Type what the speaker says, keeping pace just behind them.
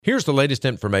Here's the latest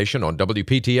information on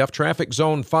WPTF Traffic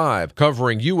Zone 5,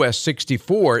 covering US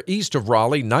 64 east of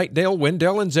Raleigh, Knightdale,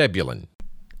 Wendell, and Zebulon.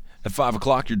 At 5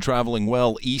 o'clock, you're traveling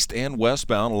well east and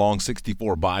westbound along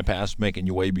 64 bypass, making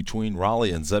your way between Raleigh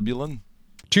and Zebulon.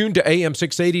 Tune to AM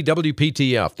 680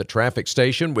 WPTF, the traffic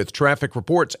station, with traffic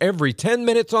reports every 10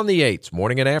 minutes on the 8s,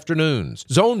 morning and afternoons.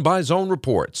 Zone-by-zone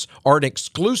reports are an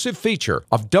exclusive feature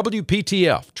of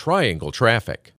WPTF Triangle Traffic.